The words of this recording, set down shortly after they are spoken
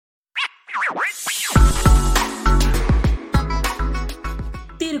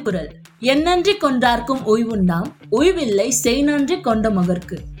திருக்குறள். எந்நன்றி கொன்றார்க்கும் ஓய்வுண்டாம், ஓய்வில்லை செய் நன்றி கொண்ட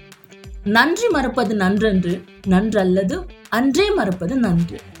மகற்கு. நன்றி மறப்பது நன்றன்று, நன்றல்லது அன்றே மறப்பது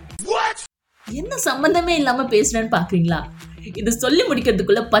நன்று. என்ன சம்பந்தமே இல்லாம பேசுறேன்னு பாக்குறீங்களா? இது சொல்லி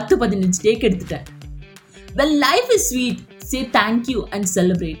முடிக்கிறதுக்குள்ள 10-15 டேக் எடுத்துட்டேன். When life is sweet, say thank you and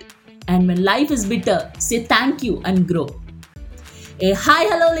celebrate. And when life is bitter, say thank you and grow. Hi,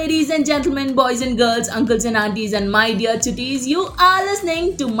 hello ladies and gentlemen, boys and girls, uncles and aunties, and my dear chutties. You are listening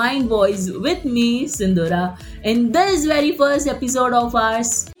to Mind Voice with me, Sindhura, in this very first episode of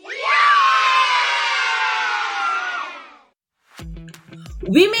ours.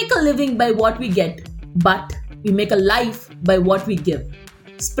 We make a living by what we get, but we make a life by what we give.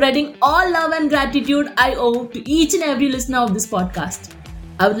 Spreading all love and gratitude I owe to each and every listener of this podcast.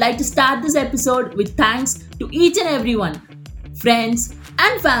 I would like to start this episode with thanks to each and everyone, friends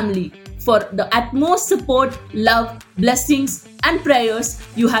and family, for the utmost support, love, blessings and prayers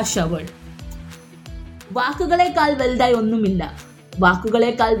you have showered. വാക്കുകളേക്കാൾ വലുതായി ഒന്നുമില്ല.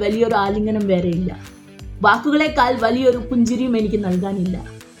 വാക്കുകളേക്കാൾ വലിയൊരു ആലിംഗനം വേറെയില്ല. വാക്കുകളേക്കാൾ വലിയൊരു പുഞ്ചിരിയും എനിക്ക് നൽകാനില്ല.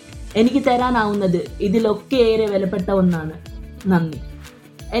 എനിക്ക് തരാനാവുന്നത് ഇതിലൊക്കെ ഏറെ വിലപ്പെട്ട ഒന്നാണ്. നന്ദി.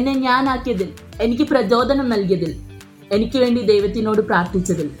 എന്നെ ഞാനാക്കിയതിൽ, എനിക്ക് പ്രചോദനം നൽകിയതിൽ, എനിക്ക് വേണ്ടി ദൈവത്തിനോട്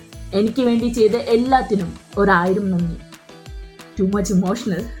പ്രാർത്ഥിച്ചതിൽ, എനിക്ക് വേണ്ടി ചെയ്ത എല്ലാത്തിനും 1000 നന്ദി. Too much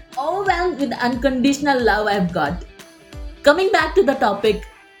emotional. Overwhelmed with unconditional love I've got. Coming back to the topic,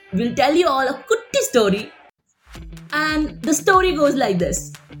 we'll tell you all a kutti story. And the story goes like this.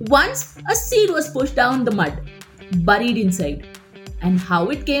 Once a seed was pushed down the mud, buried inside. And how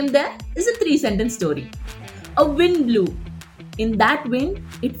it came there is a 3-sentence story. A wind blew. In that wind,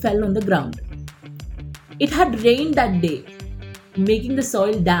 it fell on the ground. It had rained that day, making the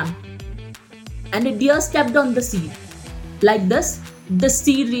soil damp. And a deer stepped on the seed. Like this, the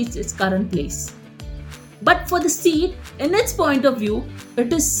seed reached its current place. But for the seed, in its point of view, it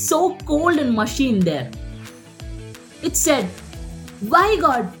is so cold and mushy in there. It said, "Why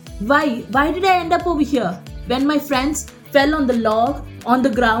God? Why? Why did I end up over here when my friends fell on the log, on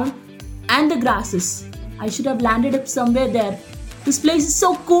the ground, and the grasses? I should have landed up somewhere there. This place is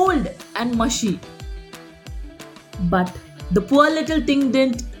so cold and mushy." But the poor little thing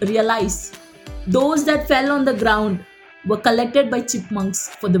didn't realize those that fell on the ground were collected by chipmunks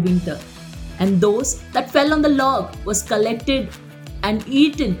for the winter, and those that fell on the log was collected and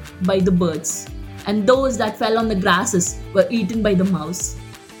eaten by the birds, and those that fell on the grasses were eaten by the mouse.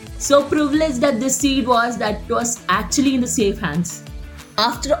 So privileged that this seed was that it was actually in the safe hands.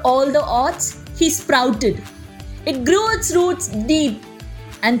 After all the odds, he sprouted. It grew its roots deep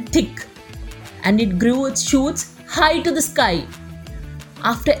and thick, and it grew its shoots high to the sky.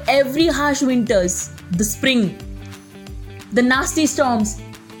 After every harsh winters, the spring, the nasty storms,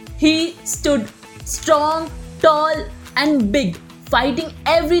 he stood strong, tall and big, fighting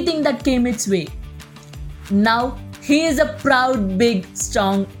everything that came its way. Now he is a proud, big,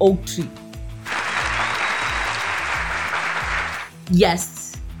 strong oak tree. Yes,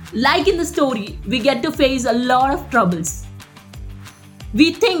 like in the story, we get to face a lot of troubles. We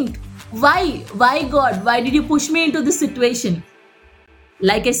think, why God, why did you push me into this situation?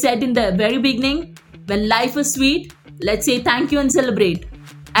 Like I said in the very beginning, when life is sweet, let's say thank you and celebrate.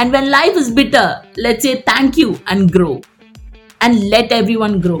 And when life is bitter, let's say thank you and grow. And let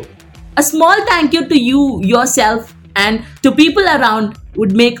everyone grow. A small thank you to you, yourself, and to people around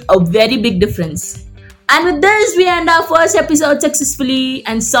would make a very big difference. And with this, we end our first episode successfully.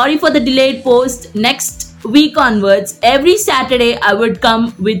 And sorry for the delayed post. Next week onwards, every Saturday, I would come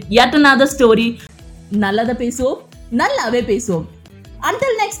with yet another story. Nallada pesom, nallave pesom.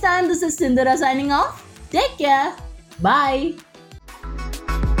 Until next time, this is Sindhura signing off. Take care. Bye.